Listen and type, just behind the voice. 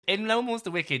in No One Wants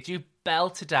the Wicked, you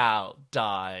belted out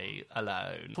Die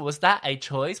Alone. Was that a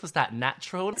choice? Was that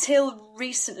natural? Until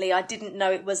recently, I didn't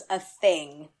know it was a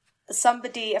thing.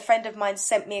 A friend of mine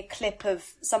sent me a clip of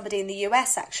somebody in the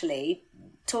US actually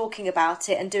talking about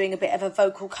it and doing a bit of a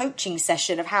vocal coaching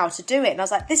session of how to do it. And I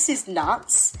was like, this is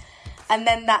nuts. And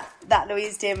then that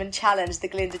Louise Dearman challenge, the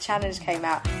Glinda challenge, came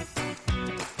out.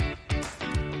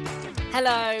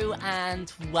 Hello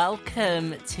and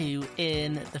welcome to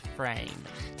In the Frame.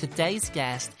 Today's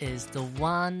guest is the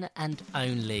one and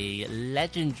only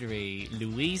legendary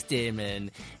Louise Dearman,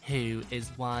 who is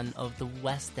one of the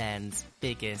West End's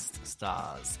biggest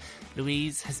stars.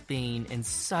 Louise has been in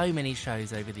so many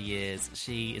shows over the years.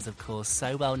 She is, of course,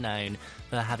 so well known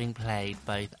for having played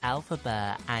both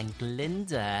Elphaba and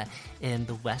Glinda in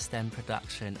the West End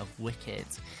production of Wicked.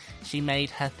 She made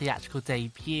her theatrical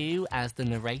debut as the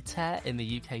narrator in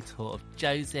the UK tour of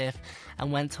Joseph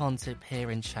and went on to appear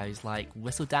in shows like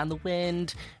Whistle Down the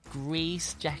Wind,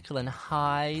 Grease, Jekyll and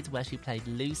Hyde, where she played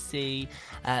Lucy.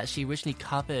 She originally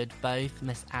covered both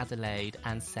Miss Adelaide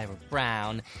and Sarah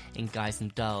Brown in Guys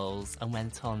and Dolls and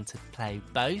went on to play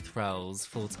both roles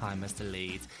full-time as the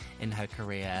lead in her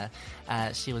career.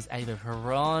 She was Ava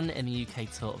Peron in the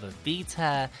UK tour of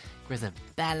Evita,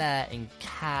 Grisabella in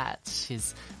Cats.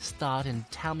 She's starred in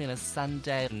Tell Me on a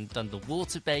Sunday and done The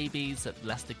Water Babies at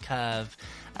Leicester Curve.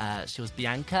 She was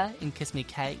Bianca in Kiss Me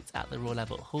Kate at the Royal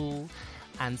Albert Hall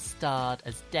and starred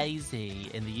as Daisy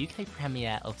in the UK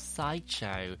premiere of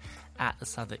Sideshow at the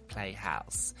Southwark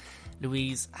Playhouse.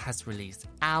 Louise has released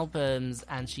albums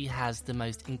and she has the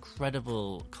most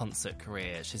incredible concert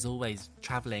career. She's always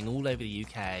travelling all over the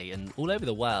UK and all over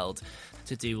the world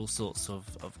to do all sorts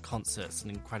of concerts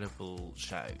and incredible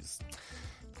shows.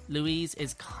 Louise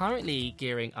is currently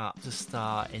gearing up to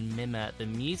star in Mima the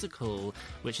Musical,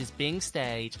 which is being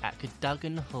staged at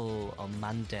Cadogan Hall on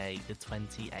Monday, the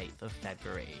 28th of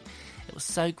February. It was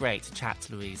so great to chat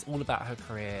to Louise all about her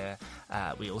career.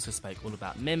 We also spoke all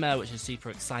about Mima, which is super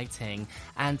exciting.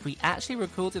 And we actually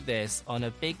recorded this on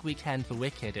a big weekend for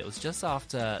Wicked. It was just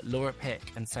after Laura Pick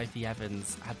and Sophie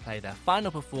Evans had played their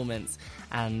final performance,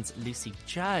 and Lucy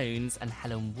Jones and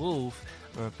Helen Wolf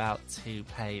were about to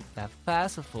play their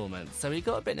first performance. So we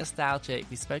got a bit nostalgic.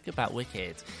 We spoke about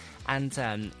Wicked.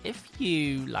 And if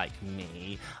you, like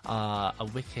me, are a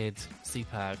Wicked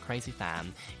super crazy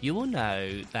fan, you will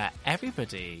know that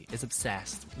everybody is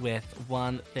obsessed with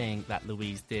one thing that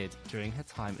Louise did during her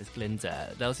time as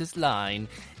Glinda. There was this line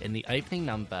in the opening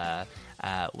number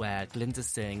where Glinda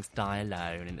sings Die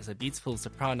Alone, and it's a beautiful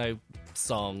soprano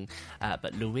song,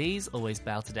 but Louise always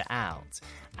belted it out.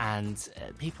 And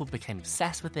people became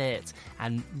obsessed with it,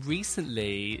 and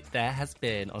recently there has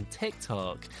been on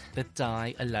TikTok the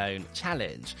Die Alone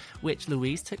challenge, which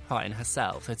Louise took part in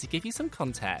herself. So to give you some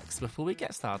context, before we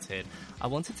get started, I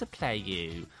wanted to play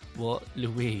you what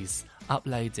Louise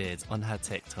uploaded on her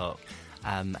TikTok,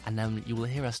 and then you will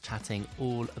hear us chatting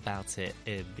all about it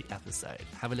in the episode.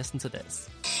 Have a listen to this.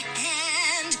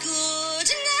 And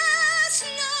goodness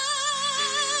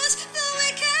knows the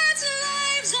wicked's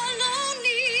lives are lonely.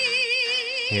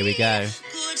 Here we go.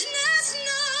 Goodness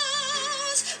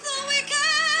knows the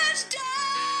wicked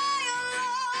die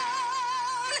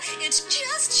alone. It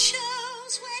just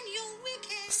shows when you're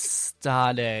wicked.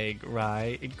 Stunning,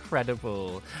 right?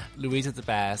 Incredible. Louise is the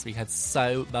best. We had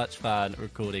so much fun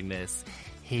recording this.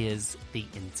 Here's the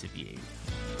interview.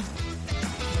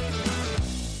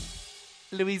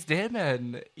 Louise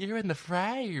Dearman, you're in the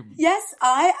frame. Yes,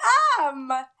 I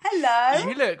am. Hello.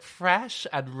 You look fresh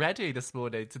and ready this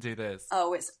morning to do this.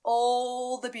 Oh, it's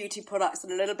all the beauty products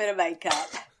and a little bit of makeup.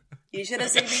 You should have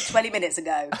seen me 20 minutes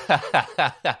ago.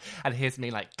 And here's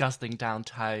me like guzzling down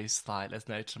toast, like there's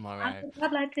no tomorrow.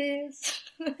 I'd like this.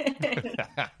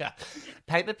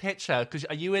 Paint the picture, because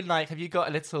are you in like, have you got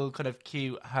a little kind of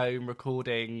cute home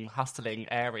recording, hustling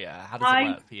area? How does it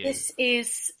work for you? This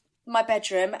is my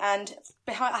bedroom, and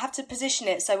behind I have to position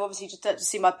it so obviously you just don't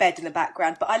see my bed in the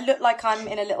background, but I look like I'm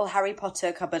in a little Harry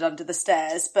Potter cupboard under the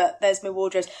stairs, but there's my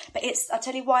wardrobes. But I'll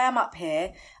tell you why I'm up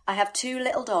here. I have two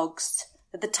little dogs.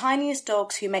 They're the tiniest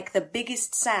dogs who make the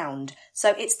biggest sound,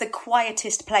 so it's the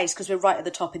quietest place because we're right at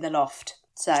the top in the loft.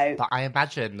 So, but I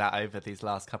imagine that over these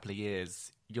last couple of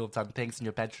years you've done things in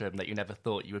your bedroom that you never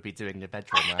thought you would be doing in your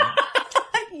bedroom, right?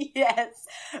 Yes,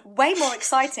 way more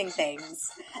exciting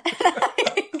things.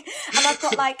 And I've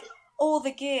got like all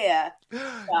the gear.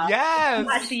 Yes, I'm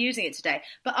actually using it today.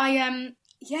 But I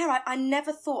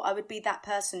never thought I would be that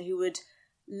person who would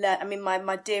learn. I mean,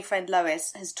 my dear friend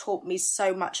Lois has taught me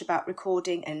so much about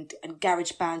recording and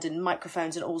GarageBand and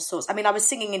microphones and all sorts. I mean, I was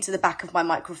singing into the back of my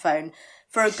microphone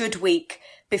for a good week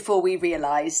before we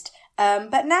realised.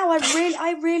 But now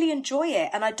I really enjoy it,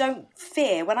 and I don't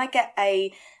fear when I get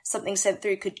something sent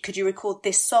through. Could you record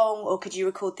this song, or could you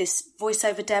record this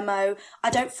voiceover demo? I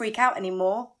don't freak out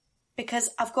anymore because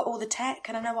I've got all the tech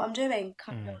and I know what I'm doing.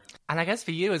 And I guess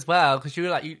for you as well, because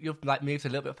you've like moved a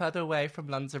little bit further away from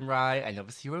London, right? And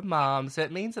obviously you're a mum, so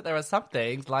it means that there are some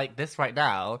things like this right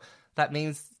now that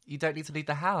means you don't need to leave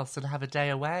the house and have a day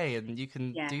away, and you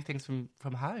can do things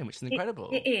from home, which is incredible.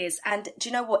 It is, and do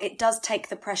you know what? It does take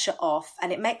the pressure off,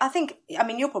 and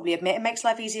you'll probably admit it makes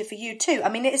life easier for you too. I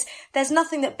mean, there's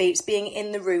nothing that beats being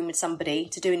in the room with somebody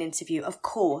to do an interview, of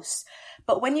course.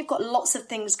 But when you've got lots of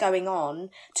things going on,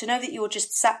 to know that you're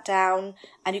just sat down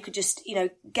and you could just,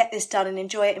 get this done and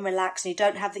enjoy it and relax, and you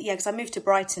don't have because I moved to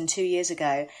Brighton 2 years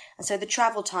ago, and so the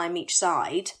travel time each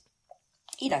side,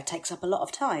 takes up a lot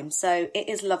of time. So it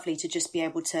is lovely to just be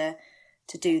able to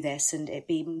do this and it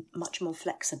be much more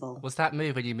flexible. Was that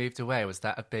move when you moved away, was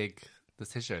that a big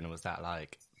decision, or was that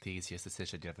like the easiest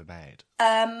decision you ever made?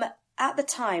 At the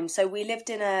time, so we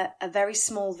lived in a very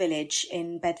small village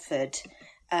in Bedford,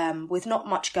 with not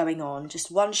much going on, just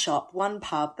one shop, one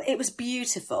pub. It was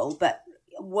beautiful, but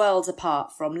worlds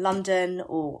apart from London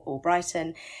or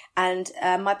Brighton. And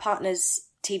my partner's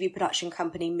TV production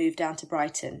company moved down to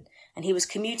Brighton, and he was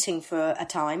commuting for a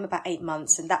time, about 8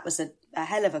 months, and that was a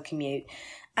hell of a commute.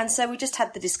 And so we just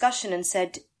had the discussion and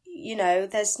said,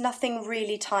 there's nothing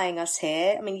really tying us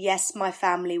here. I mean, yes, my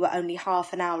family were only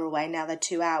half an hour away, now they're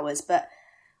 2 hours, but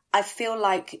I feel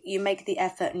like you make the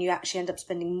effort and you actually end up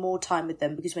spending more time with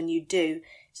them, because when you do,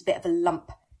 it's a bit of a lump,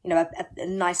 a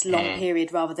nice long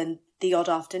period rather than the odd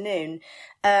afternoon.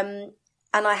 And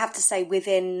I have to say,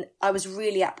 I was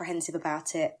really apprehensive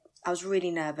about it. I was really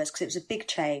nervous because it was a big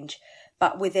change,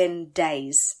 but within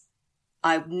days,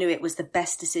 I knew it was the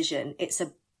best decision. It's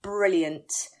a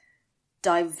brilliant,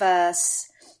 diverse,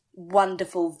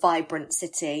 wonderful, vibrant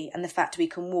city, and the fact we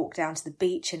can walk down to the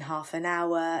beach in half an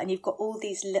hour, and you've got all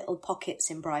these little pockets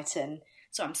in Brighton.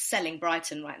 So I'm selling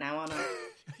Brighton right now, aren't I?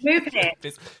 Moving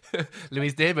it.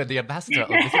 Louise Dearman, the ambassador of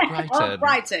Visit Brighton.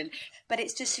 Brighton. But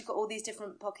it's just, you've got all these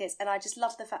different pockets, and I just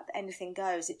love the fact that anything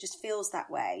goes. It just feels that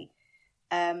way.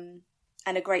 And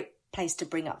a great place to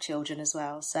bring up children as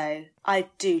well. So I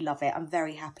do love it. I'm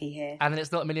very happy here. And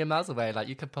it's not a million miles away. Like,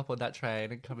 you can pop on that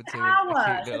train and come and do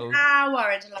a cute little an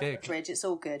hour into London Bridge. It's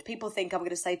all good. People think I'm going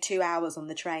to say 2 hours on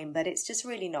the train, but it's just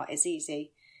really not. It's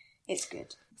easy. It's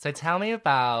good. So tell me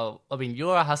about,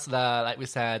 you're a hustler, like we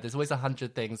said, there's always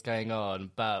 100 things going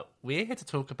on, but we're here to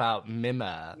talk about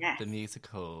Mimma, the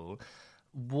musical.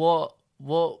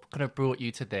 What kind of brought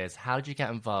you to this? How did you get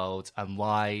involved, and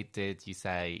why did you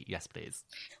say yes, please?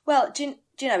 Well, do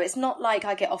you know, it's not like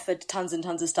I get offered tons and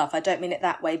tons of stuff. I don't mean it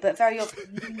that way, but very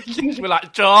often we're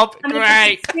like, job,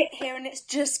 great. Sit here and it's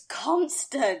just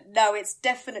constant. No, it's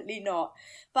definitely not.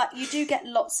 But you do get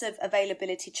lots of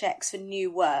availability checks for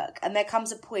new work, and there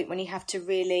comes a point when you have to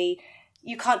really.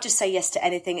 You can't just say yes to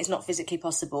anything. It's not physically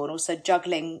possible. And also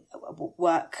juggling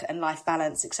work and life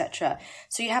balance, etc.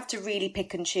 So you have to really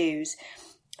pick and choose.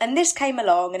 And this came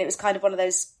along, and it was kind of one of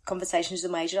those conversations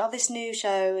with my agent. Oh, this new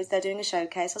show, they're doing a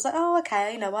showcase. I was like, oh,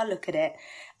 okay, I'll look at it.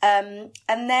 And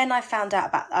then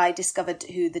I discovered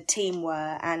who the team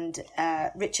were, and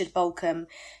Richard Bolcom,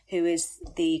 who is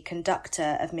the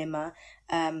conductor of Mimma,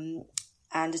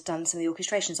 and has done some of the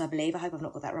orchestrations, I believe. I hope I've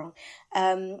not got that wrong.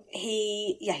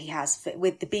 He has,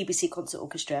 with the BBC Concert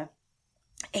Orchestra.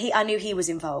 I knew he was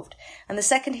involved. And the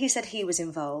second he said he was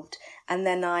involved, and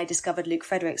then I discovered Luke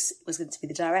Fredericks was going to be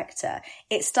the director,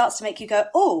 it starts to make you go,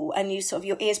 oh, and you sort of,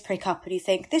 your ears prick up and you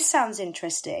think, this sounds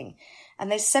interesting.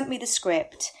 And they sent me the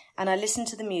script, and I listened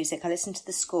to the music, I listened to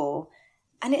the score,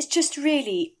 and it's just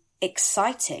really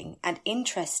exciting and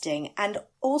interesting. And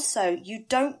also, you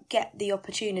don't get the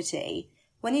opportunity.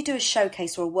 When you do a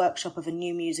showcase or a workshop of a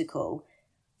new musical,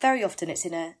 very often it's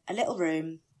in a little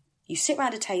room. You sit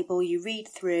around a table, you read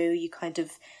through, you kind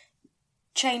of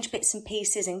change bits and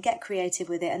pieces and get creative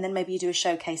with it, and then maybe you do a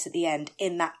showcase at the end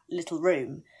in that little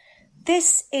room.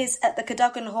 This is at the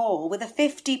Cadogan Hall with a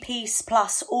 50-piece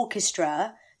plus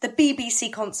orchestra, the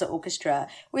BBC Concert Orchestra,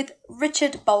 with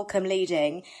Richard Bolcom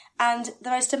leading, and the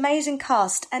most amazing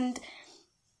cast. And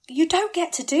you don't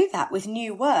get to do that with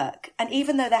new work. And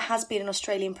even though there has been an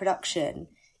Australian production,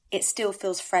 it still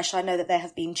feels fresh. I know that there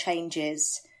have been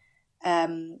changes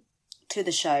to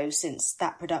the show since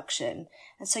that production.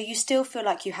 And so you still feel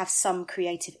like you have some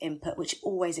creative input, which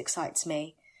always excites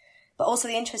me. But also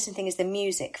the interesting thing is the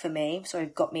music for me. So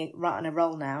it got me right on a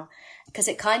roll now, because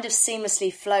it kind of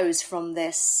seamlessly flows from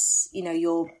this,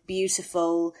 your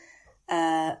beautiful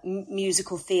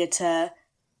musical theatre,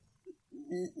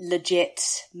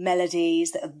 legit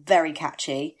melodies that are very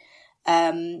catchy,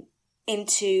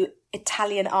 into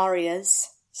Italian arias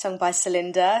sung by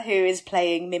Celinda, who is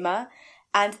playing Mima.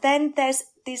 And then there's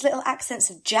these little accents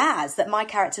of jazz that my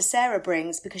character Sarah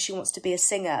brings because she wants to be a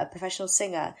singer, a professional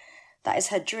singer. That is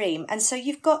her dream. And so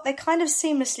they kind of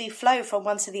seamlessly flow from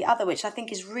one to the other, which I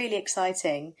think is really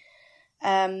exciting.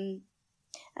 And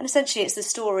essentially it's the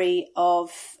story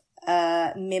of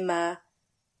Mima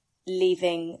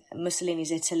leaving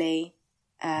Mussolini's Italy,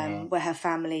 where her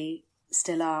family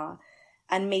still are,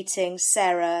 and meeting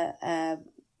Sarah,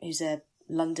 who's a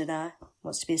Londoner,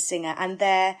 wants to be a singer, and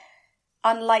their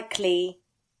unlikely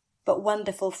but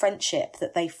wonderful friendship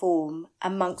that they form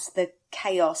amongst the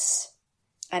chaos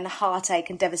and heartache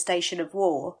and devastation of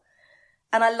war.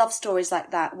 And I love stories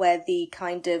like that, where the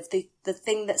kind of the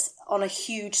thing that's on a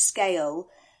huge scale,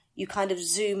 you kind of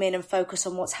zoom in and focus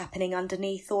on what's happening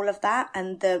underneath all of that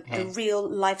and the real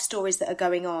life stories that are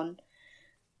going on.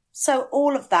 So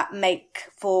all of that make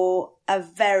for a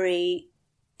very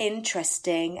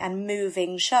interesting and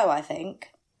moving show, I think.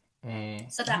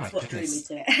 So that's what drew me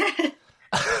to it.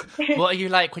 What are you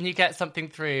like when you get something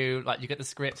through, like you get the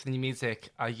script and the music?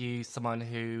 Are you someone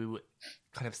who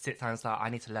kind of sits down and is like, I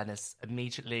need to learn this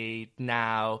immediately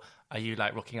now? Are you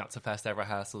like rocking up to first day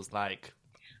rehearsals like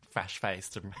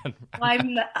fresh-faced and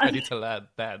ready to learn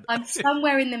then? I'm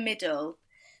somewhere in the middle.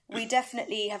 We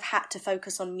definitely have had to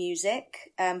focus on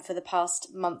music for the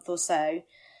past month or so.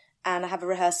 And I have a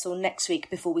rehearsal next week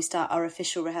before we start our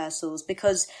official rehearsals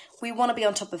because we want to be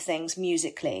on top of things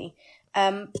musically.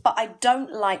 But I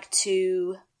don't like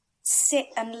to sit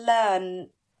and learn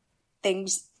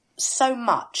things so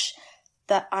much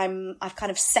that I've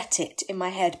kind of set it in my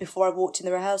head before I walked in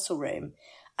the rehearsal room.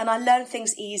 And I learn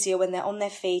things easier when they're on their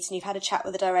feet and you've had a chat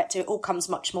with the director. It all comes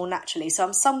much more naturally. So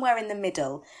I'm somewhere in the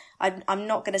middle. I'm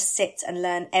not going to sit and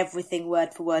learn everything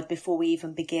word for word before we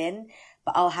even begin,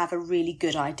 but I'll have a really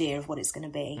good idea of what it's going to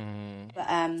be. But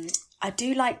I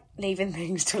do like leaving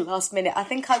things till last minute. I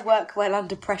think I work well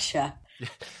under pressure.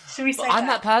 Should we say I'm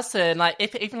that person. Like,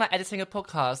 if even like editing a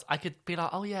podcast, I could be like,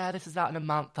 oh yeah, this is out in a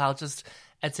month. I'll just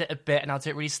edit a bit and I'll do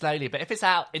it really slowly. But if it's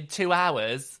out in 2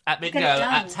 hours at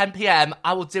 10 p.m,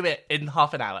 I will do it in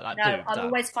half an hour. Like, no, I'll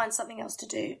always find something else to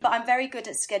do. But I'm very good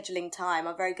at scheduling time.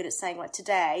 I'm very good at saying, like,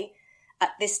 today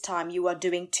at this time you are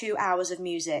doing 2 hours of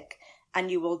music, and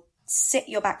you will sit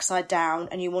your backside down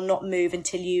and you will not move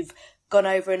until you've gone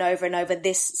over and over and over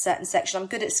this certain section. I'm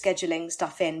good at scheduling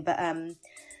stuff in, but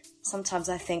sometimes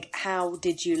I think, how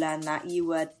did you learn that? You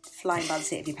were flying by the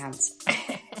seat of your pants.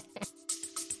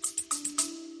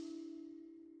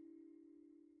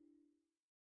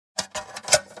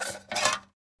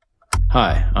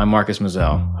 Hi, I'm Marcus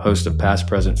Mazzell, host of Past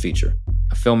Present Feature,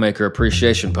 a filmmaker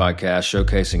appreciation podcast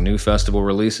showcasing new festival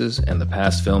releases and the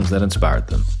past films that inspired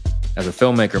them. As a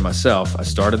filmmaker myself, I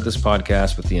started this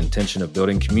podcast with the intention of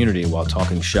building community while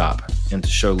talking shop, and to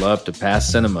show love to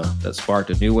past cinema that sparked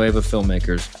a new wave of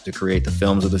filmmakers to create the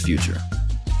films of the future.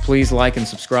 Please like and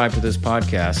subscribe to this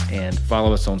podcast and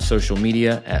follow us on social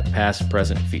media at Past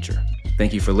Present Feature.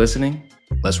 Thank you for listening.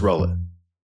 Let's roll it.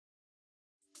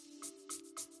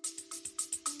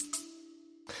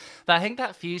 But I think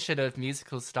that fusion of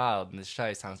musical style in the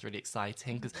show sounds really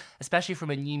exciting, because especially from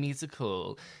a new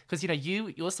musical, because, you know,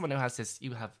 you're someone who has there's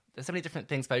so many different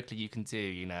things vocally you can do,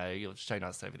 you know, you've shown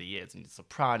us over the years, and your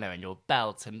soprano and your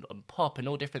belt and pop and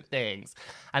all different things.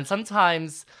 And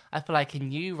sometimes I feel like in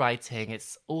new writing,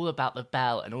 it's all about the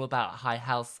belt and all about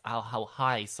how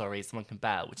high someone can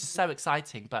belt, which is so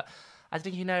exciting. But I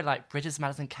think, you know, like Bridges of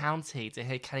Madison County, to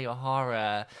hear Kelly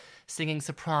O'Hara singing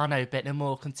soprano but in a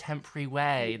more contemporary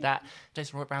way, that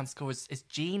Jason Robert Brown score is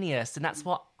genius, and that's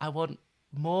what I want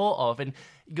more of. And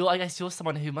I guess you're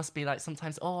someone who must be like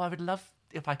sometimes, I would love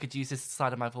if I could use this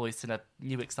side of my voice in a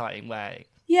new, exciting way.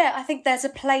 Yeah, I think there's a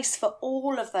place for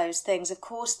all of those things. Of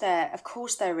course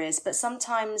there is, but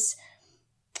sometimes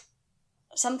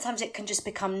it can just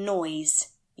become noise,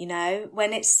 you know,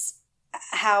 when it's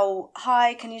how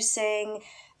high can you sing,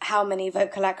 how many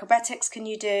vocal acrobatics can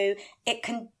you do,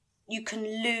 you can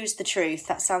lose the truth.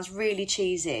 That sounds really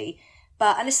cheesy.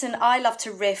 But listen, I love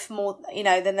to riff more, you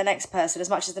know, than the next person, as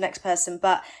much as the next person,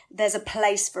 but there's a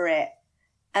place for it.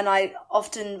 And I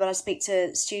often, when I speak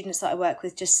to students that I work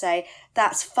with, just say,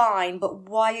 that's fine, but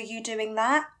why are you doing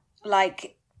that?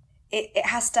 Like, it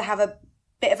has to have a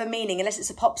bit of a meaning, unless it's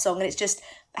a pop song and it's just,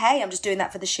 hey, I'm just doing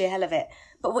that for the sheer hell of it.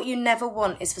 But what you never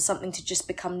want is for something to just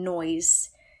become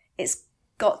noise. It's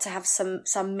got to have some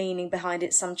meaning behind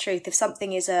it, some truth. If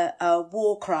something is a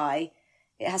war cry,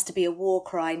 it has to be a war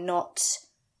cry, not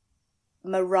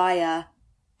Mariah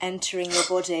entering your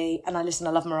body. And I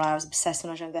love Mariah, I was obsessed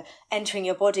when I was younger, entering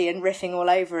your body and riffing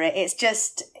all over it. It's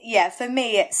just, yeah, for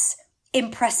me,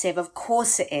 impressive. Of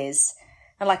course it is.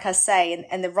 And like I say,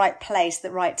 in the right place,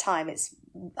 the right time,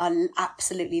 I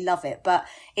absolutely love it. But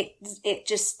it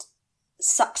just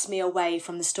sucks me away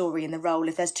from the story and the role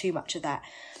if there's too much of that.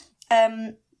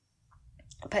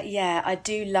 But yeah, I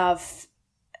do love,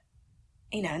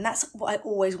 and that's what I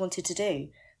always wanted to do.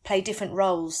 Play different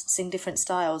roles, sing different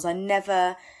styles. I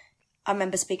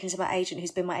remember speaking to my agent,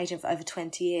 who's been my agent for over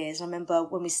 20 years. I remember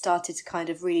when we started to kind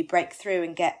of really break through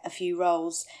and get a few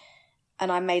roles,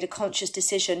 and I made a conscious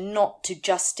decision not to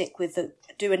just stick with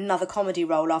do another comedy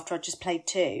role after I just played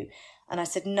 2. And I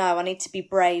said, no, I need to be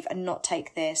brave and not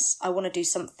take this. I want to do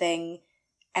something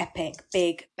epic,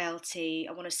 big, belty.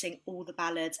 I want to sing all the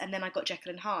ballads. And then I got Jekyll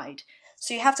and Hyde.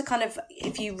 So you have to kind of,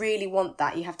 if you really want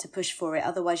that, you have to push for it.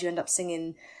 Otherwise you end up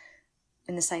singing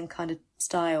in the same kind of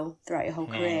style throughout your whole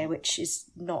career, which is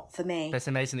not for me. But it's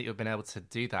amazing that you've been able to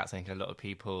do that. I think a lot of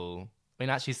people... I mean,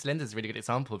 actually, Celinda's a really good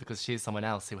example because she's someone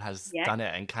else who has done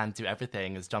it and can do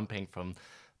everything, is jumping from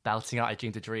belting out I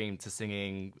Dreamed a Dream to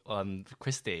singing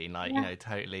Christine,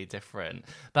 totally different.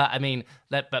 But I mean,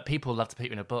 but people love to put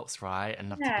you in a box, right? And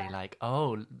love to be like,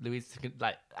 oh, Louise,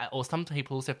 or some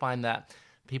people also find that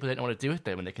people don't know what to do with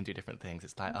them when they can do different things.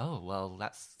 It's like, oh, well,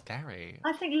 that's scary.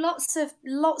 I think lots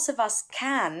of us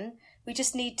can. We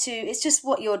just need to. It's just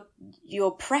what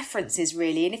your preference is,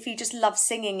 really. And if you just love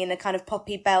singing in a kind of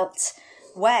poppy belt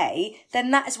way, then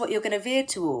that is what you're going to veer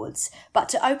towards. But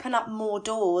to open up more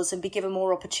doors and be given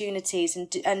more opportunities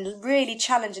and really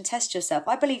challenge and test yourself,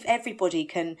 I believe everybody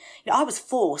can. I was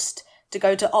forced to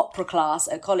go to opera class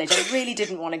at college. I really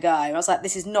didn't want to go. I was like,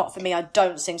 this is not for me. I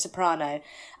don't sing soprano.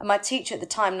 And my teacher at the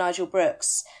time, Nigel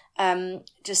Brooks,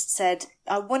 just said,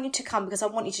 I want you to come because I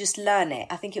want you to just learn it.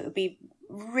 I think it would be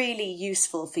really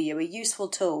useful for you, a useful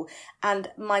tool. And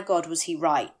my God, was he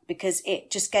right, because it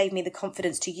just gave me the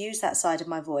confidence to use that side of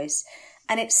my voice.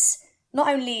 And it's not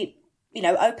only,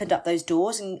 opened up those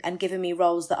doors and given me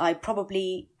roles that I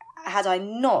probably, had I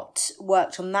not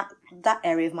worked on that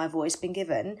area of my voice, been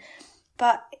given,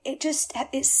 but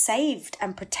it saved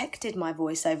and protected my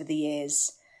voice over the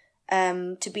years,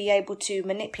 to be able to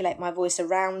manipulate my voice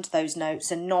around those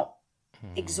notes and not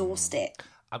exhaust it.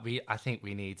 I think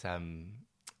we need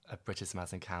a British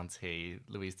Madison County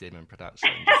Louise Dearman production.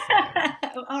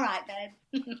 All right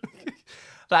then.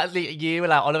 But you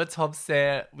like Oliver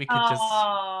Thompson, we could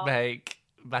just make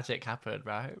magic happen,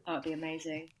 right? That would be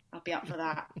amazing. I'd be up for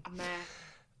that. I'm there.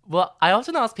 Well, I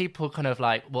often ask people kind of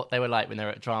like what they were like when they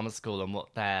were at drama school and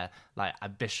what their like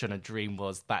ambition and dream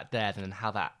was back then, and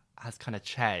how that has kind of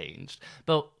changed.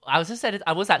 But I was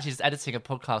actually just editing a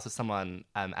podcast with someone,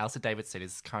 Elsa Davidson,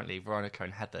 who's currently Veronica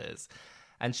and Heathers,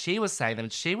 and she was saying that when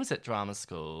she was at drama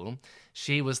school,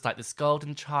 she was like this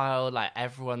golden child, like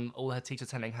everyone, all her teachers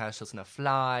telling her she was going to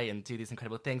fly and do these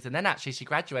incredible things, and then actually she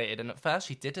graduated, and at first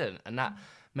she didn't, and that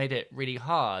made it really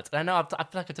hard. And I know I feel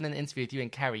like I've done an interview with you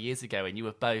and Carrie years ago, and you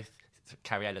were both,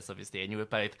 Carrie Ellis obviously, and you were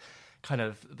both kind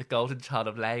of the golden child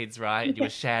of Leeds, right? And you were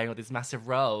sharing all these massive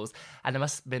roles, and there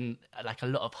must have been like a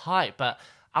lot of hype. But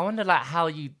I wonder like how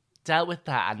you dealt with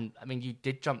that. And I mean, you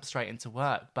did jump straight into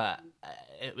work, but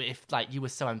if like you were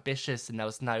so ambitious and there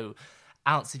was no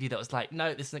ounce of you that was like,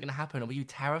 no, this isn't going to happen, or were you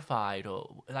terrified,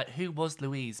 or like who was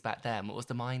Louise back then? What was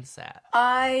the mindset?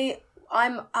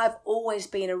 I've always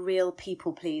been a real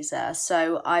people pleaser,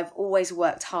 so I've always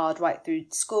worked hard right through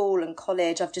school and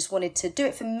college. I've just wanted to do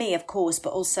it for me, of course,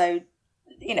 but also,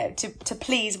 to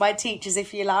please my teachers,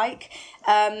 if you like.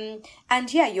 And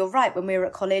yeah, you're right. When we were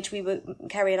at college,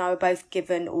 Kerry and I were both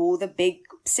given all the big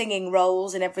singing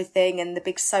roles and everything, and the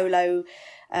big solo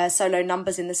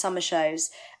numbers in the summer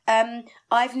shows.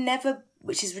 I've never,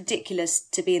 which is ridiculous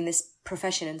to be in this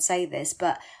profession and say this,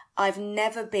 but I've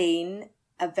never been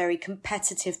a very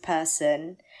competitive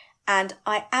person, and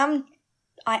I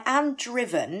am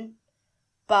driven,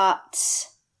 but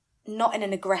not in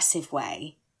an aggressive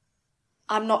way.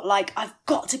 I'm not like, I've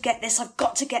got to get this, I've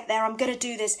got to get there, I'm going to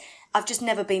do this. I've just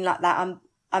never been like that.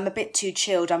 I'm a bit too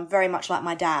chilled. I'm very much like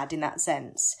my dad in that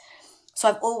sense. So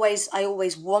I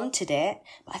always wanted it,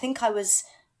 but I think I was,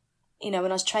 when I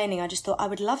was training, I just thought I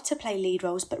would love to play lead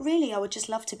roles, but really I would just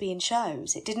love to be in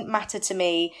shows. It didn't matter to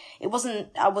me. I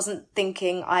wasn't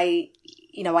thinking I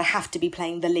have to be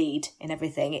playing the lead in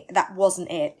everything. That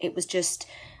wasn't it. It was just,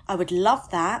 I would love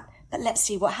that, but let's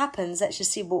see what happens. Let's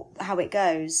just see how it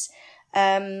goes.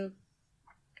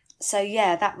 So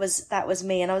yeah, that was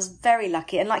me, and I was very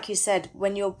lucky. And like you said,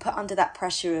 when you're put under that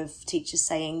pressure of teachers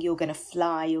saying you're going to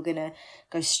fly, you're going to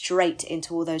go straight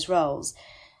into all those roles.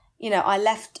 I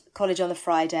left college on the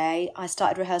Friday. I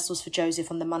started rehearsals for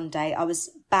Joseph on the Monday. I was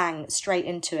straight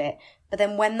into it. But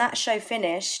then when that show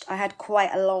finished, I had quite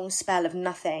a long spell of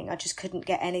nothing. I just couldn't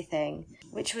get anything,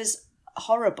 which was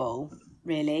horrible,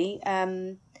 really.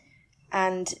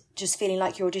 And just feeling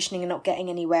like you're auditioning and not getting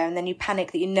anywhere, and then you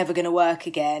panic that you're never going to work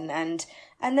again. And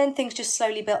then things just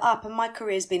slowly built up, and my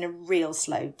career's been a real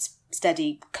slow,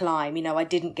 steady climb. You know, I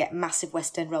didn't get massive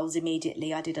West End roles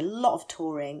immediately. I did a lot of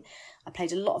touring. I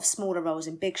played a lot of smaller roles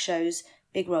in big shows,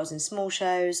 big roles in small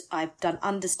shows. I've done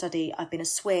understudy. I've been a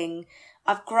swing.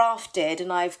 I've grafted,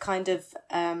 and I've kind of,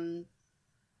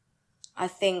 I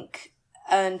think,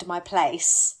 earned my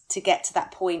place to get to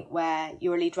that point where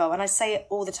you're a lead role. And I say it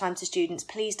all the time to students,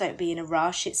 please don't be in a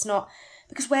rush. It's not,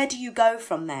 because where do you go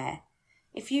from there?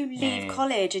 If you leave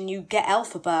college and you get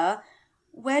Elphaba,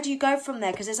 where do you go from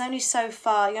there? Because there's only so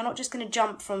far. You're not just going to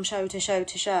jump from show to show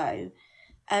to show.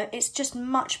 It's just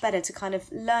much better to kind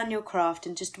of learn your craft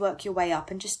and just work your way up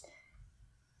and just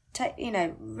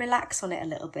relax on it a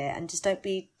little bit, and just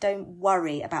don't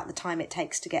worry about the time it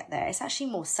takes to get there. It's actually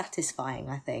more satisfying,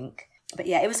 I think. But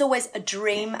yeah, it was always a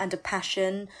dream and a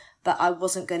passion, but I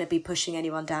wasn't going to be pushing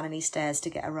anyone down any stairs to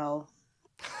get a role.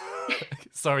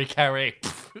 Sorry, Kerry.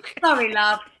 Sorry,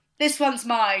 love. This one's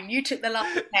mine. You took the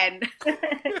last 10.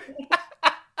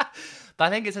 But I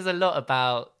think it says a lot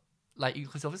about, like,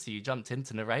 because obviously you jumped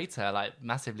into narrator, like,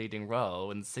 massive leading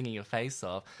role and singing your face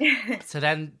off. So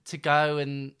then to go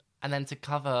and then to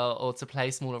cover or to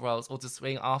play smaller roles or to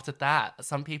swing after that,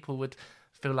 some people would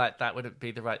feel like that wouldn't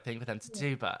be the right thing for them to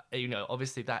do. But, you know,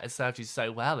 obviously that has served you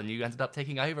so well, and you ended up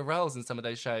taking over roles in some of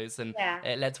those shows, and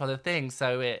it led to other things.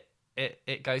 So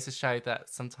it goes to show that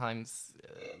sometimes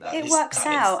it works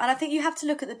out. And I think you have to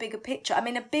look at the bigger picture. I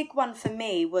mean, a big one for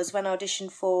me was when I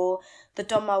auditioned for the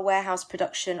Donmar Warehouse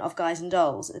production of Guys and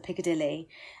Dolls at the Piccadilly.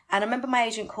 And I remember my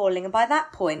agent calling, and by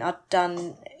that point I'd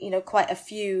done, quite a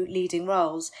few leading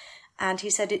roles. And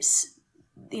he said it's,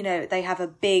 they have a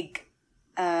big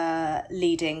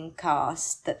leading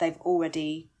cast that they've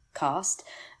already cast.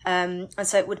 And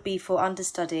so it would be for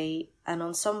understudy and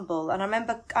ensemble. And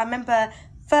I remember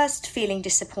first feeling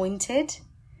disappointed,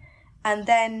 and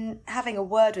then having a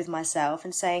word with myself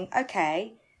and saying,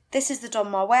 okay, this is the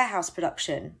Donmar Warehouse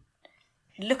production.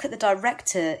 Look at the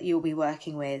director you'll be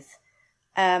working with.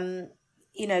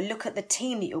 Look at the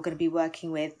team that you're going to be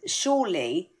working with.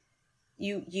 Surely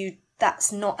you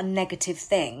that's not a negative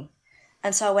thing.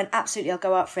 And so I went, absolutely, I'll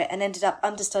go up for it, and ended up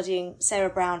understudying Sarah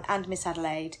Brown and Miss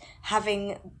Adelaide,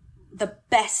 having the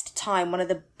best time. One of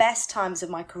the best times of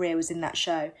my career was in that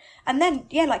show. And then,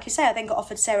 like you say, I then got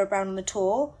offered Sarah Brown on the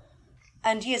tour.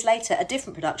 And years later, a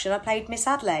different production, I played Miss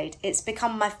Adelaide. It's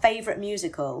become my favourite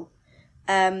musical.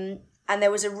 And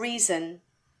there was a reason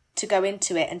to go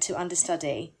into it and to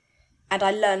understudy. And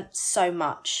I learnt so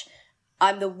much.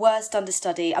 I'm the worst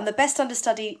understudy. I'm the best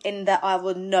understudy in that I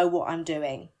will know what I'm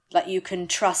doing. Like, you can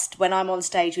trust when I'm on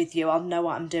stage with you, I'll know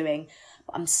what I'm doing.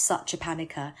 But I'm such a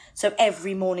panicker. So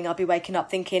every morning I'll be waking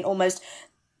up thinking almost,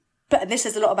 but this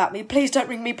says a lot about me, please don't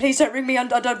ring me,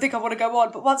 I don't think I want to go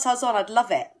on. But once I was on, I'd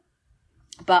love it.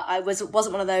 But I wasn't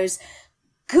one of those,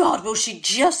 God, will she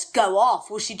just go off?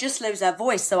 Will she just lose her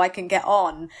voice so I can get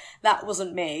on? That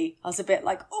wasn't me. I was a bit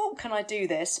like, oh, can I do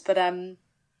this? But that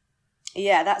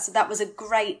was a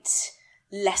great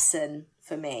lesson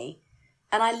for me.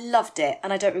 And I loved it,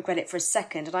 and I don't regret it for a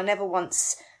second. And I never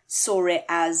once saw it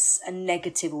as a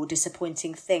negative or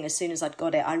disappointing thing. As soon as I'd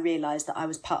got it, I realised that I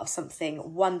was part of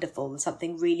something wonderful and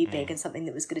something really big and something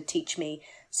that was going to teach me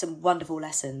some wonderful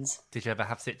lessons. Did you ever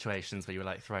have situations where you were,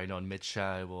 like, thrown on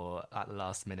mid-show or at the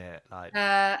last minute? Like,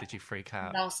 did you freak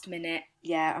out? Last minute.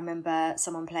 Yeah, I remember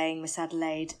someone playing Miss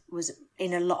Adelaide was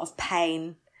in a lot of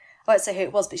pain. I won't say who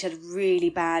it was, but she had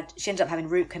she ended up having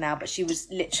root canal, but she was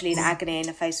literally in agony and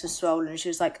her face was swollen, and she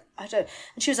was like, and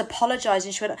she was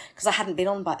apologising, she went, because I hadn't been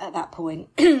on at that point,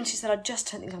 she said, I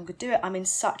just don't think I'm going to do it, I'm in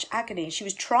such agony. She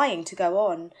was trying to go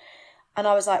on, and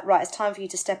I was like, right, it's time for you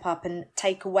to step up and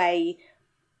take away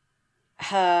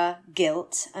her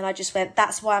guilt. And I just went,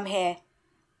 that's why I'm here,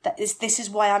 this is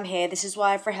why I'm here, this is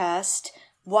why I've rehearsed.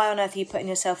 Why on earth are you putting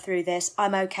yourself through this?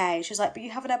 I'm okay. She was like, but you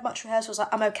haven't had much rehearsal. I was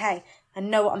like, I'm okay. I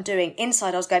know what I'm doing.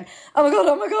 Inside I was going, oh my God,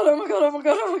 oh my God, oh my God, oh my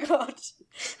God, oh my God.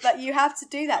 But you have to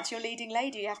do that to your leading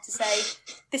lady. You have to say,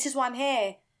 this is why I'm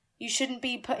here. You shouldn't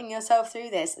be putting yourself through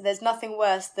this. There's nothing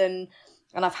worse than,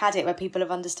 and I've had it where people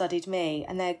have understudied me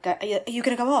and they go, are you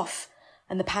going to go off?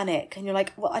 And the panic. And you're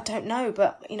like, well, I don't know.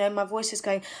 But, my voice is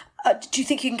going, do you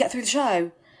think you can get through the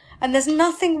show? And there's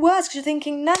nothing worse because you're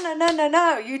thinking,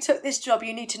 no. You took this job.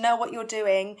 You need to know what you're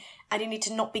doing, and you need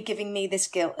to not be giving me this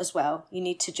guilt as well. You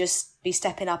need to just be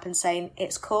stepping up and saying,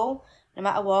 it's cool. No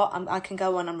matter what, I can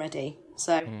go on. I'm ready.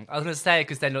 So I was going to say,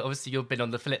 because then obviously you've been on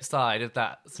the flip side of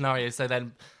that scenario. So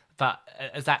then But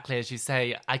exactly as you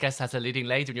say, I guess as a leading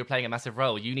lady, when you're playing a massive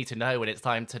role, you need to know when it's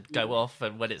time to go off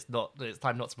and when it's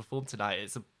time not to perform tonight.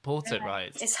 It's important,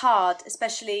 right? It's hard,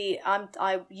 especially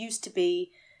I used to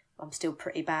be. I'm still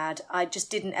pretty bad. I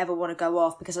just didn't ever want to go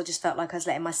off because I just felt like I was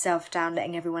letting myself down,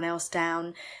 letting everyone else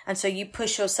down. And so you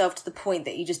push yourself to the point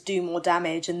that you just do more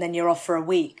damage and then you're off for a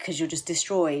week because you're just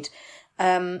destroyed.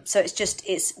 So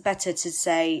it's better to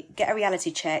say, get a reality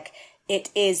check.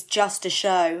 It is just a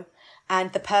show.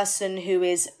 And the person who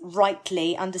is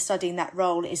rightly understudying that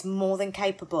role is more than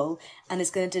capable and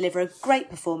is going to deliver a great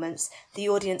performance. The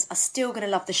audience are still going to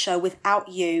love the show without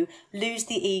you. Lose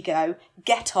the ego,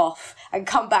 get off, and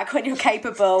come back when you're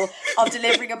capable of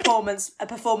delivering a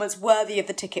performance worthy of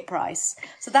the ticket price.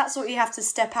 So that's what you have to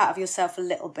step out of yourself a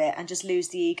little bit and just lose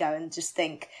the ego and just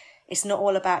think, it's not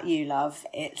all about you, love.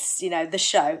 It's, the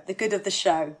show, the good of the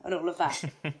show and all of that.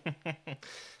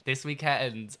 This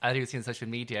weekend, I think you've seen on social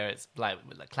media, it's like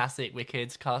classic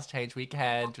Wicked cast change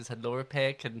weekend. We just had Laura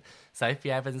Pick and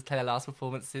Sophie Evans play their last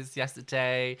performances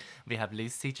yesterday. We have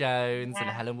Lucy Jones and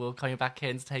Helen Wool coming back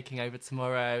in, taking over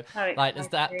tomorrow. Does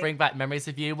that bring back memories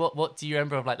of you? What do you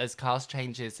remember of those cast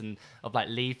changes and of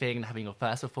leaving and having your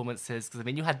first performances?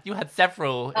 Because you had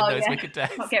several in those Wicked days.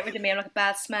 Can't get rid of me. I'm like a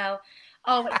bad smell.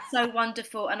 Oh, it's so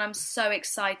wonderful, and I'm so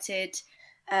excited.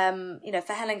 For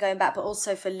Helen going back, but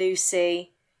also for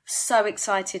Lucy. So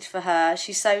excited for her.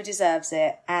 She so deserves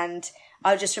it. And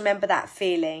I just remember that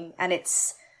feeling. And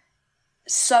it's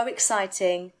so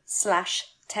exciting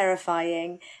 /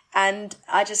 terrifying. And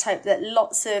I just hope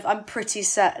that I'm pretty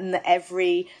certain that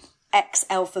every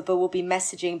ex-Elphaba will be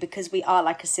messaging, because we are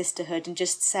like a sisterhood, and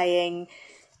just saying,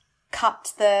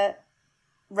 cut the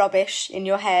rubbish in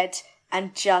your head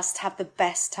and just have the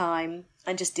best time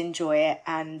and just enjoy it.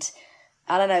 And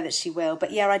I don't know that she will,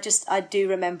 but yeah, I do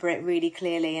remember it really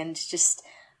clearly, and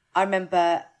I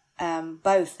remember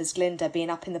both as Glinda being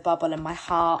up in the bubble and my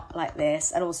heart like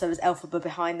this, and also as Elphaba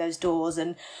behind those doors,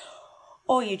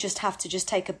 or you just have to just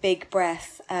take a big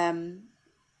breath.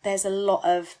 There's a lot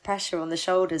of pressure on the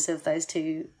shoulders of those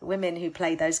two women who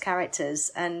play those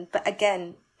characters, but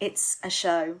again, it's a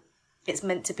show. It's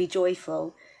meant to be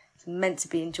joyful. It's meant to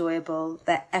be enjoyable.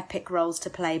 They're epic roles to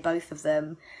play, both of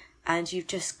them. And you've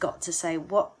just got to say,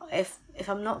 what if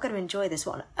I'm not going to enjoy this,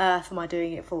 what on earth am I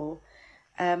doing it for?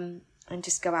 And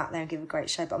just go out there and give a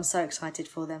great show. But I'm so excited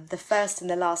for them. The first and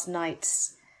the last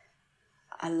nights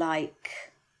are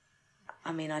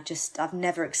I've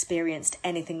never experienced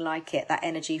anything like it, that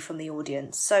energy from the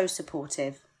audience. So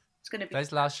supportive. It's going to be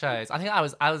those last shows. I think I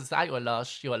was at your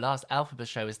last Elphaba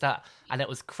show. And it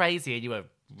was crazy, and you were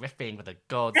riffing with the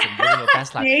gods and living your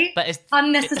best life. But it's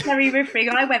unnecessary riffing.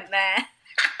 I went there.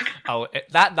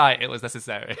 That night it was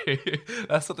necessary.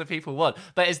 That's what the people want.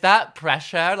 But is that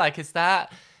pressure? Is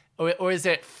that, or is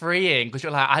it freeing? Because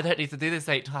you're like, I don't need to do this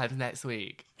 8 times next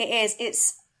week. It is.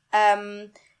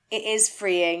 It is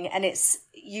freeing, and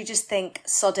you just think,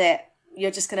 sod it.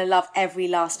 You're just going to love every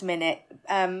last minute.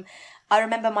 I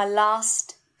remember my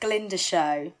last Glinda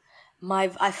show.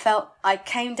 I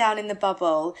came down in the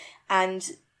bubble, and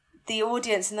the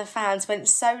audience and the fans went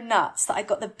so nuts that I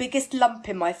got the biggest lump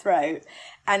in my throat,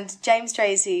 and James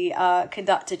Tracy, our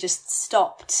conductor, just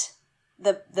stopped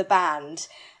the band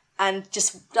and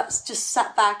just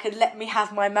sat back and let me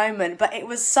have my moment. But it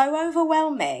was so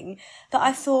overwhelming that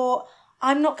I thought,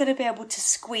 I'm not going to be able to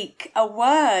squeak a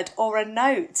word or a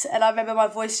note. And I remember my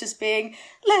voice just being,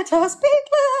 let us be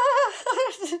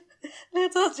glad.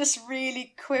 Let us, just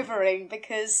really quivering,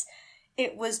 because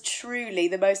it was truly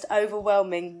the most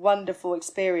overwhelming, wonderful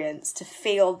experience to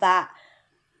feel that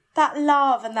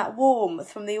love and that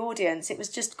warmth from the audience. It was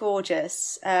just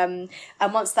gorgeous. And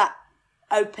once that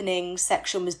opening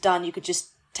section was done, you could just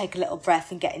take a little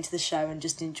breath and get into the show and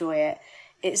just enjoy it.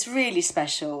 It's really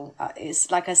special. It's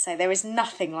like I say, there is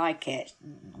nothing like it.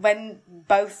 When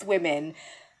both women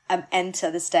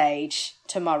enter the stage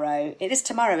tomorrow, it is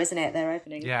tomorrow, isn't it? They're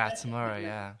opening. Yeah, tomorrow.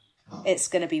 Yeah. It's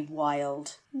going to be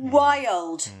wild.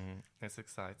 Wild. It's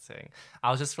exciting. I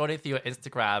was just scrolling through your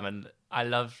Instagram, and I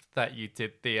love that you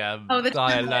did the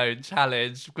Die Alone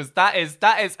challenge, because that is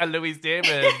a Louise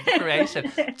Dearman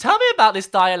creation. Tell me about this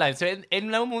Die Alone. So in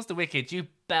No One Wants the Wicked, you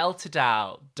belted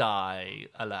out Die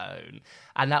Alone,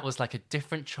 and that was like a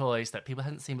different choice that people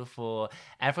hadn't seen before.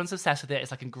 Everyone's obsessed with it.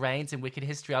 It's like ingrained in Wicked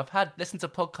history. I've listened to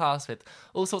podcasts with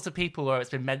all sorts of people where it's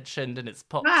been mentioned and it's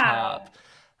popped up.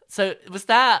 So was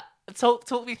that...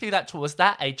 Talk me through that tour. Was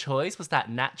that a choice? Was that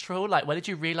natural? When did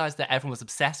you realise that everyone was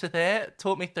obsessed with it?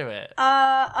 Talk me through it.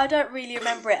 I don't really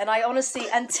remember it. And I honestly,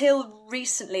 until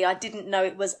recently, I didn't know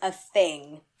it was a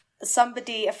thing.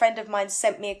 A friend of mine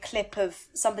sent me a clip of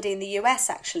somebody in the US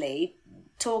actually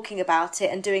talking about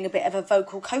it and doing a bit of a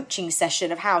vocal coaching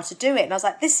session of how to do it. And I was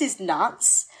like, this is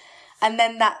nuts. And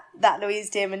then that Louise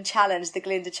Dearman challenge, the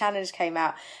Glinda challenge, came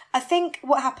out. I think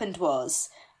what happened was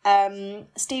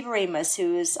Steve Aremus,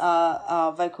 who was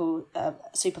our vocal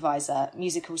supervisor,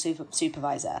 musical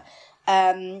supervisor,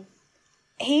 I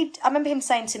remember him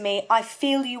saying to me, I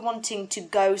feel you wanting to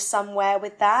go somewhere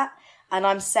with that, and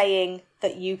I'm saying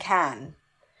that you can.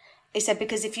 He said,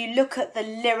 because if you look at the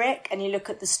lyric and you look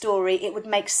at the story, it would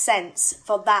make sense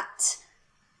for that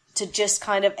to just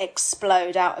kind of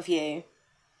explode out of you.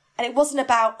 And it wasn't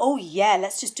about, oh yeah,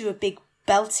 let's just do a big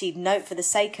belty note for the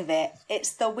sake of it.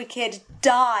 It's the wicked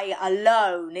die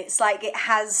alone. It's like it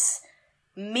has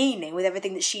meaning with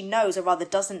everything that she knows or rather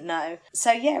doesn't know.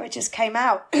 So yeah, it just came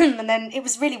out. And then it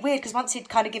was really weird because once he'd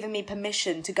kind of given me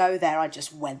permission to go there, I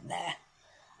just went there.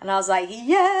 And I was like,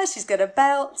 yeah, she's going to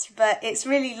belt. But it's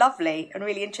really lovely and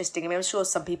really interesting. I mean, I'm sure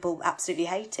some people absolutely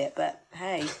hate it, but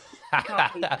hey.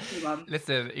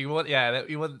 Listen, you want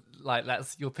like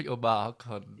you'll put your mark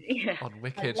on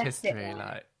Wicked history,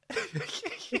 like.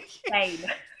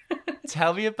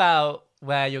 Tell me about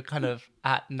where you're kind of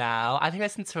at now. I think I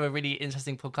listened to a really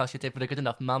interesting podcast you did for the Good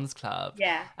Enough Mums Club.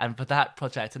 Yeah. And for that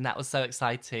project, and that was so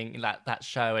exciting, like that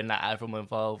show, and that everyone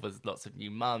involved was lots of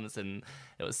new mums, and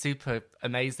it was super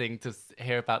amazing to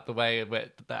hear about the way in which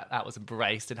that was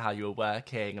embraced and how you were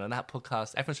working. And on that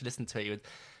podcast, everyone should listen to it. You were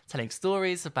telling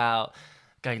stories about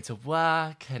going to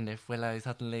work, and if Willow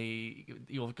suddenly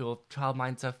your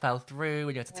childminder fell through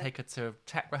and you had to take her to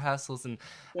tech rehearsals,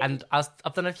 and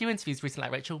I've done a few interviews recently,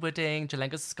 like Rachel Wooding,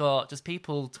 Jalenga Scott, just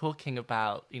people talking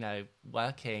about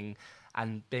working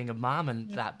and being a mum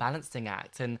and that balancing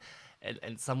act, and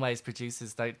in some ways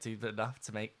producers don't do enough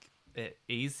to make it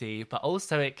easy, but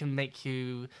also it can make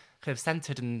you kind of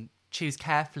centered and choose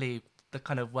carefully the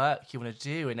kind of work you want to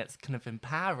do, and it's kind of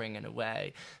empowering in a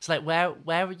way. So like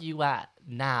where are you at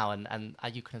now, and are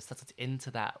you kind of settled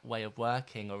into that way of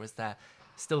working, or is there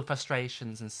still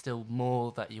frustrations and still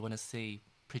more that you want to see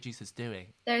producers doing?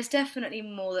 There's definitely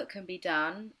more that can be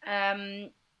done.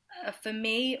 For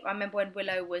me, I remember when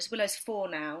Willow's 4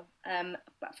 now,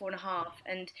 about 4.5,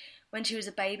 and when she was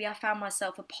a baby, I found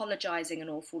myself apologising an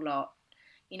awful lot.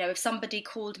 If somebody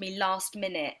called me last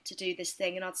minute to do this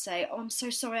thing, and I'd say, oh, I'm so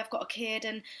sorry, I've got a kid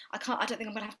and I don't think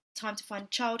I'm going to have time to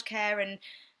find childcare,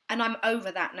 and I'm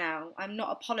over that now. I'm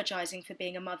not apologising for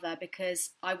being a mother,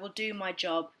 because I will do my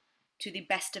job to the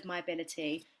best of my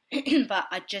ability, but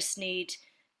I just need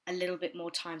a little bit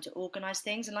more time to organise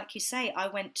things. And like you say, I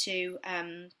went to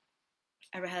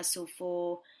a rehearsal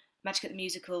for Magic at the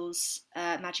Musical's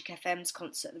Magic FM's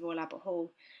concert at the Royal Albert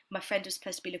Hall. My friend was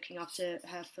supposed to be looking after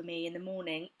her for me in the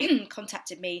morning,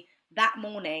 contacted me that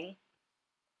morning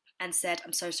and said,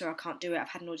 I'm so sorry, I can't do it. I've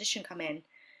had an audition come in.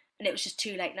 And it was just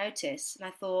too late notice. And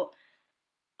I thought,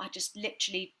 I just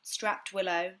literally strapped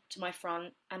Willow to my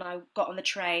front and I got on the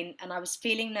train, and I was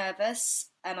feeling nervous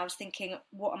and I was thinking,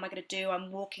 what am I going to do?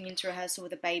 I'm walking into rehearsal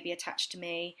with a baby attached to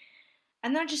me.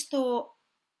 And then I just thought,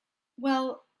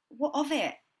 well, what of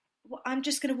it? I'm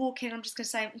just going to walk in, I'm just going to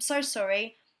say, I'm so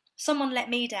sorry. Someone let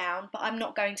me down, but I'm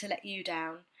not going to let you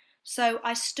down. So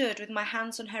I stood with my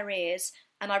hands on her ears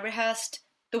and I rehearsed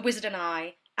The Wizard and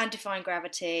I and Defying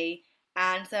Gravity.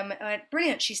 And then I went,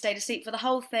 brilliant, she stayed asleep for the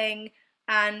whole thing.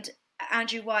 And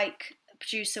Andrew Wyke,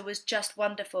 producer, was just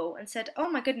wonderful and said, oh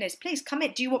my goodness, please come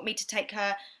in. Do you want me to take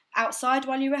her outside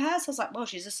while you rehearse? I was like, well,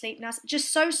 she's asleep now.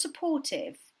 Just so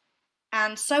supportive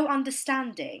and so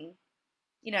understanding,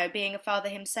 being a father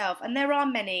himself. And there are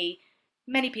many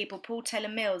people. Paul Taylor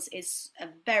Mills is a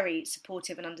very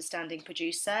supportive and understanding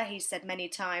producer. He's said many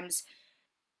times,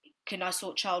 can I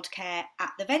sort childcare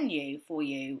at the venue for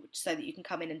you so that you can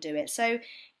come in and do it? So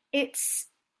it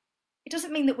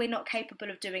doesn't mean that we're not capable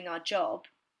of doing our job.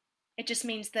 It just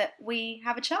means that we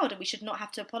have a child and we should not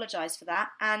have to apologise for that.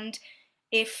 And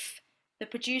if the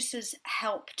producers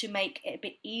help to make it a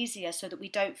bit easier so that we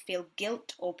don't feel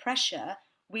guilt or pressure,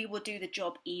 we will do the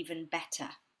job even better.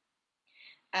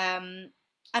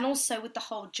 And also with the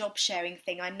whole job sharing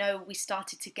thing, I know we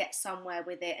started to get somewhere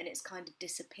with it and it's kind of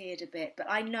disappeared a bit, but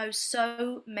I know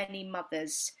so many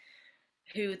mothers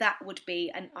who that would be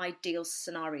an ideal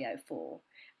scenario for.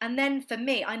 And then for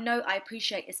me, I know I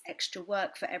appreciate it's extra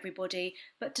work for everybody,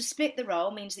 but to split the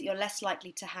role means that you're less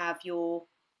likely to have your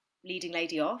leading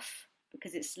lady off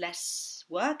because it's less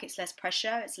work, it's less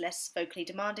pressure, it's less vocally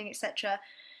demanding, etc.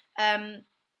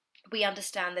 We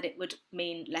understand that it would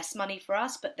mean less money for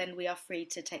us, but then we are free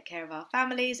to take care of our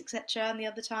families, etc. and the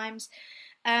other times.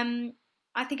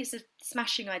 I think it's a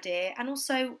smashing idea. And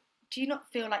also, do you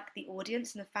not feel like the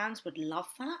audience and the fans would love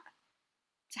that?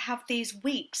 To have these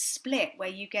weeks split where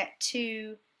you get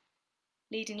two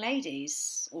leading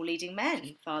ladies or leading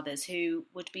men, fathers who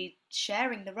would be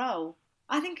sharing the role.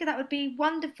 I think that would be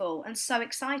wonderful and so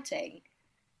exciting.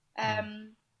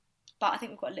 But I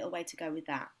think we've got a little way to go with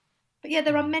that. But yeah,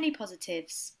 there are many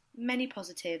positives.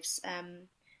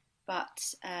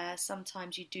 But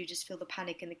sometimes you do just feel the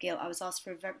panic and the guilt. I was asked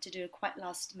to do a quite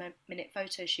last-minute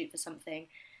photo shoot for something,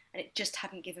 and it just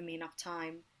hadn't given me enough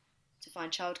time to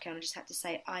find childcare, and I just had to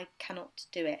say, I cannot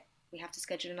do it. We have to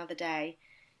schedule another day.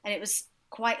 And it was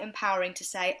quite empowering to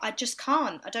say, I just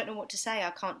can't. I don't know what to say.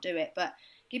 I can't do it. But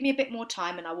give me a bit more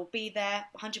time and I will be there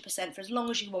 100% for as long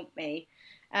as you want me.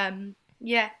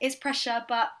 Yeah, it's pressure,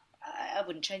 but I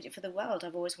wouldn't change it for the world.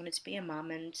 I've always wanted to be a mum,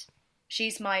 and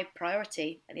she's my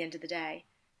priority at the end of the day.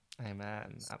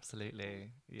 Amen.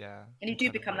 Absolutely. Yeah. And you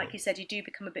do become, like you said, you do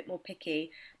become a bit more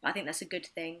picky, but I think that's a good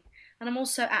thing. And I'm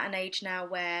also at an age now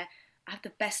where I have the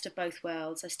best of both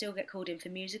worlds. I still get called in for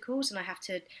musicals and I have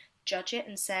to judge it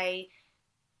and say,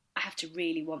 I have to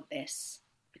really want this.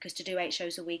 Because to do 8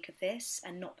 shows a week of this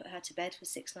and not put her to bed for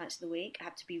 6 nights of the week, I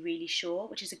have to be really sure,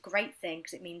 which is a great thing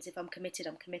because it means if I'm committed,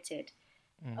 I'm committed.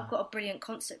 I've got a brilliant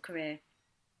concert career.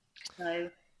 So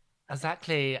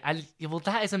exactly. And well,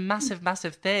 that is a massive,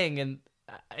 massive thing. And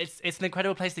it's an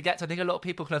incredible place to get to. I think a lot of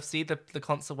people kind of see the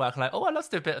concert work and like, oh, I'd love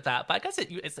to do a bit of that. But I guess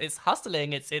it's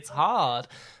hustling, it's hard.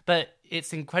 But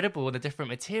it's incredible, the different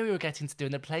material you're getting to do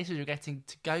and the places you're getting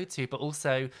to go to, but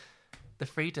also the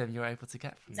freedom you're able to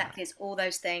get from exactly that. It's all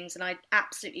those things, and I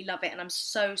absolutely love it, and I'm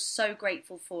so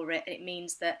grateful for it. It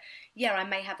means that I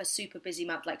may have a super busy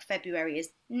month, like February is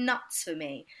nuts for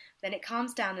me, then it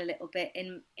calms down a little bit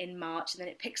in March, and then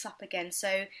it picks up again,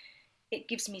 so it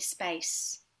gives me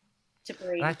space to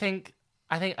breathe. And I think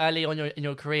early on in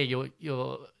your career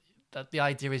you're the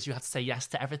idea is you have to say yes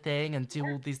to everything and do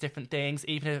all these different things,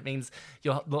 even if it means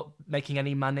you're not making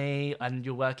any money and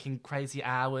you're working crazy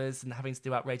hours and having to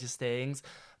do outrageous things.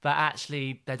 But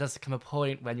actually, there does come a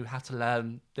point when you have to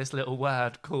learn this little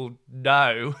word called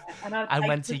no, and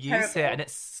when to use it. And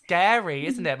it's scary,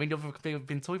 isn't it? I mean, you've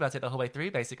been talking about it the whole way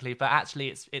through, basically. But actually,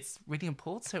 it's really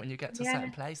important when you get to a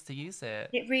certain place to use it.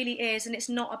 It really is. And it's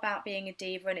not about being a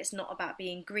diva, and it's not about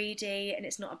being greedy, and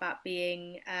it's not about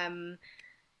being...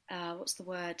 what's the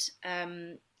word?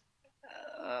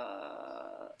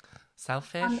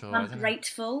 Selfish or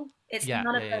ungrateful. It's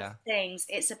none of those things.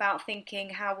 It's about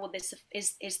thinking, how will this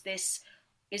is this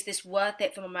worth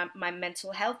it for my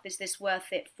mental health? Is this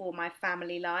worth it for my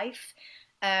family life?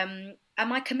 Am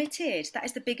I committed? That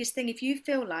is the biggest thing. If you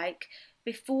feel like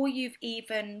before you've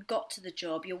even got to the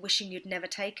job, you're wishing you'd never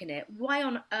taken it, why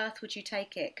on earth would you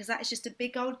take it? Because that is just a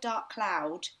big old dark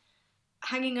cloud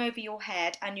hanging over your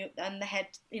head and the head,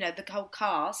 the whole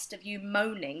cast of you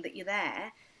moaning that you're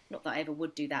there. Not that I ever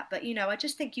would do that, but I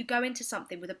just think you go into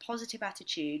something with a positive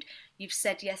attitude. You've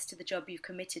said yes to the job, you've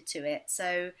committed to it,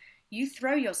 so you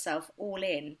throw yourself all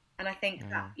in. And I think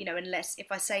that unless if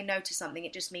I say no to something,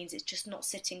 it just means it's just not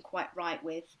sitting quite right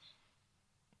with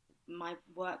my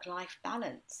work-life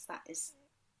balance. That is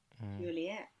really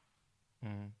it.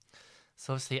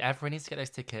 So obviously everyone needs to get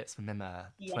those tickets for Mima,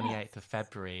 28th of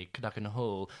February, Cadogan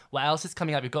Hall. What else is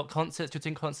coming up? You've got concerts. You're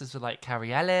doing concerts with like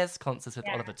Carrie Ellis, concerts with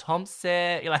Oliver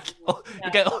Thompson. You're like,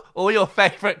 you get all your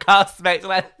favourite castmates.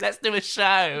 Like, let's do a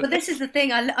show. But this is the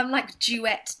thing. I'm like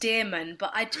duet Dearman, but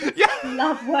I just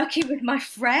love working with my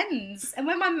friends. And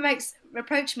when my mates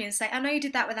approach me and say, I know you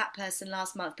did that with that person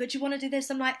last month, but do you want to do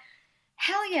this? I'm like,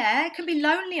 hell yeah, it can be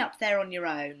lonely up there on your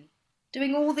own.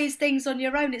 Doing all these things on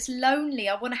your own, it's lonely.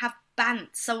 I want to have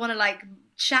bants. I want to like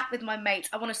chat with my mates.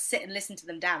 I want to sit and listen to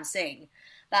them damn sing.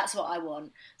 That's what I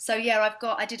want. So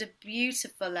I did a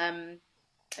beautiful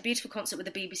concert with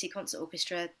the BBC Concert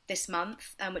Orchestra this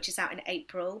month, which is out in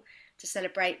April to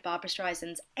celebrate Barbra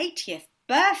Streisand's 80th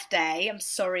birthday. I'm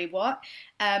sorry, what?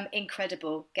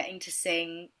 Incredible getting to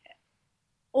sing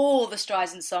all the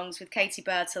Streisand songs with Katie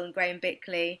Birtle and Graham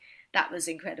Bickley. That was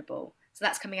incredible. So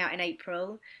that's coming out in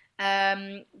April.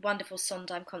 Wonderful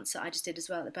Sondheim concert I just did as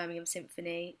well at the Birmingham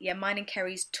Symphony. Mine and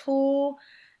Kerry's tour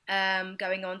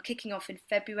going on, kicking off in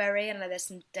February. I know there's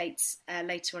some dates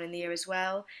later on in the year as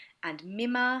well. And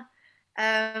Mima.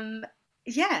 Very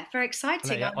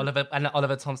exciting.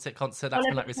 Oliver Thompson concert, that's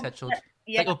been like rescheduled.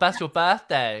 That's your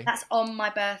birthday. That's on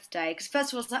my birthday. Because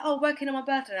first of all, I was like, working on my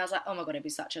birthday. And I was like, oh my God, it'd be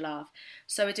such a laugh.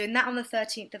 So we're doing that on the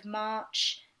 13th of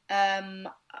March. I'm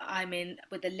in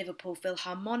with the Liverpool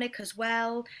Philharmonic as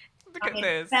well. Look at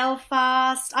this.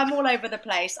 Belfast. I'm all over the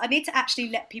place. I need to actually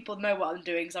let people know what I'm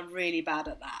doing because I'm really bad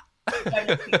at that.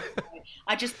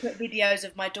 I just put videos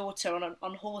of my daughter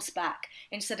on horseback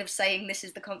instead of saying this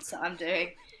is the concert I'm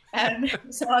doing.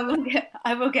 So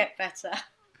I will get better.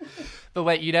 But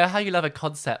wait, you know how you love a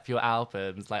concept for your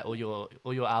albums? Like all your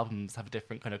albums have a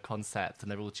different kind of concept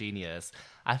and they're all genius.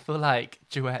 I feel like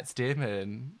Duets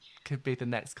Dearman could be the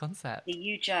next concept.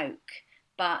 You joke,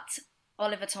 but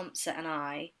Oliver Thompson and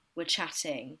I were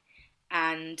chatting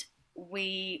and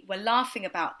we were laughing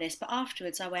about this, but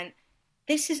afterwards I went,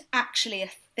 this is actually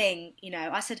a thing, you know.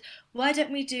 I said, why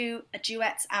don't we do a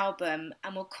duets album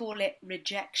and we'll call it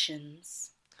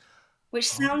Rejections? Which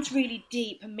sounds really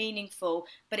deep and meaningful,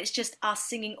 but it's just us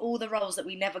singing all the roles that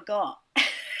we never got.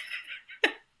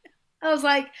 I was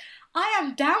like, I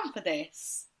am down for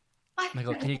this. Oh my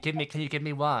God, can you give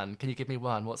me one? Can you give me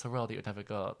one? What's a role that you never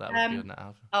got that would be on that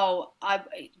album?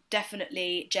 I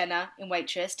definitely Jenna in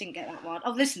Waitress, didn't get that one.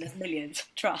 Oh, listen, there's millions,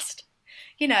 trust.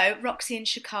 You know, Roxy in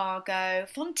Chicago,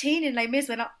 Fontaine in Les Mis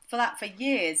went up for that for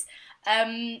years.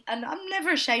 And I'm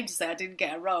never ashamed to say I didn't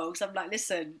get a role, because I'm like,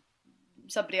 listen,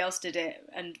 somebody else did it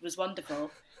and was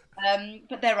wonderful.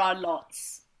 But there are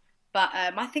lots. But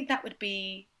I think that would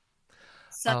be...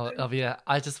 yeah,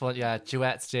 I just want,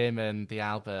 Duets Dearman, the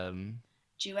album.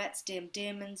 Duets,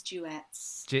 Dearman's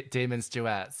Duets. Dearman's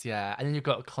Duets, yeah. And then you've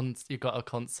got a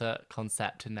concert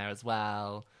concept in there as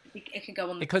well. It can go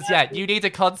on the because you need a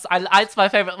concept. It's my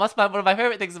favorite. One of my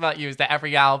favorite things about you is that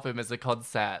every album is a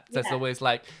concept. There's always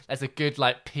there's a good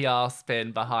PR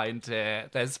spin behind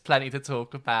it. There's plenty to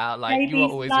talk about. You are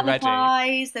always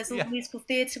ready. There's all the musical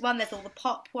theatre one. There's all the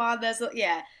pop one. Then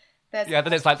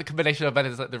it's the combination of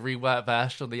there's the rework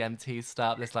version, the MT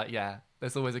stuff.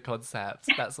 There's always a concept.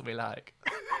 That's what we like.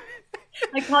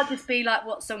 I can't just be like,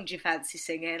 what song do you fancy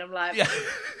singing? I'm like,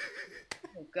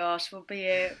 oh gosh, we'll be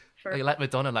here. You're like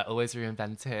Madonna, always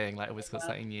reinventing, always got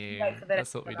something new.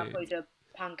 That's what we do. I'll do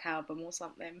a punk album or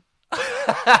something.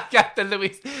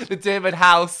 the Dearman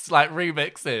House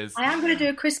remixes. I am going to do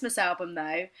a Christmas album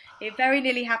though. It very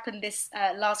nearly happened this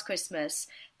last Christmas,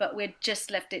 but we'd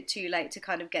just left it too late to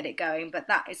kind of get it going. But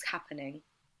that is happening.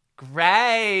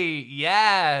 Great,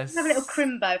 yes. Have a little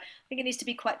crimbo. I think it needs to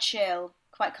be quite chill,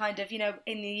 quite kind of, in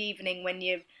the evening when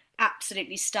you're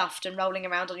absolutely stuffed and rolling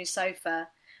around on your sofa.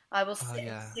 I will sit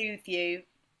and soothe you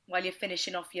while you're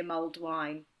finishing off your mulled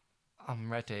wine. I'm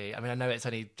ready. I mean, I know it's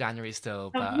only January still,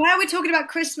 but... Why are we talking about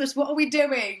Christmas? What are we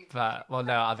doing? But, no,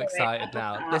 I'm excited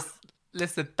now.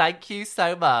 Listen, thank you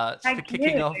so much for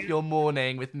kicking off your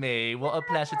morning with me. What a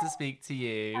pleasure to speak to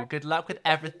you. Good luck with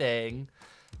everything.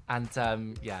 And, I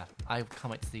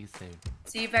can't wait to see you soon.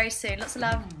 See you very soon. Lots of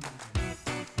love.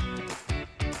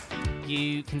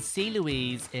 You can see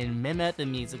Louise in Mimmer the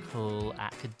Musical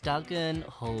at Cadogan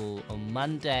Hall on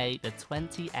Monday, the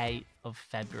 28th of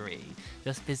February.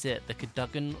 Just visit the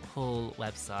Cadogan Hall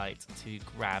website to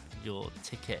grab your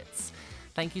tickets.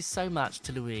 Thank you so much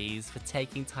to Louise for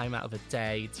taking time out of a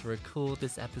day to record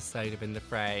this episode of In the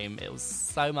Frame. It was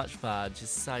so much fun,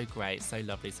 just so great, so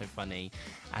lovely, so funny.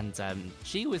 And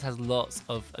she always has lots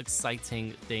of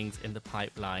exciting things in the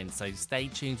pipeline, so stay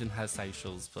tuned in her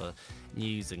socials for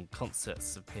news and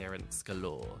concerts appearance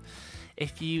galore.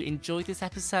 If you enjoyed this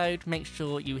episode, make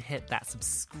sure you hit that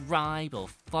subscribe or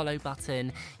follow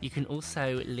button. You can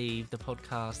also leave the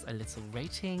podcast a little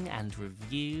rating and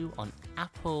review on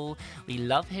Apple. We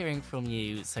love hearing from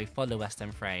you, so follow West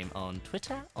End Frame on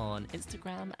Twitter, on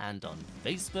Instagram, and on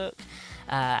Facebook.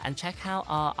 And check out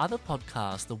our other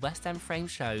podcast, The West End Frame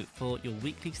Show, for your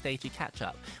weekly stagey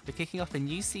catch-up. We're kicking off a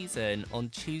new season on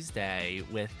Tuesday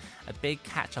with a big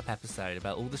catch-up episode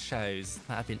about all the shows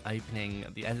that have been opening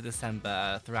at the end of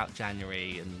December, throughout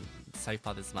January, and so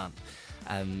far this month.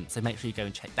 So make sure you go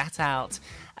and check that out.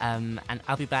 And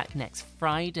I'll be back next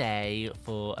Friday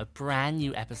for a brand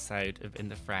new episode of In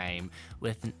the Frame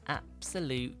with an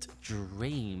absolute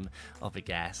dream of a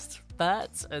guest.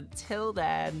 But until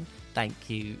then, thank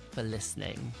you for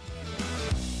listening.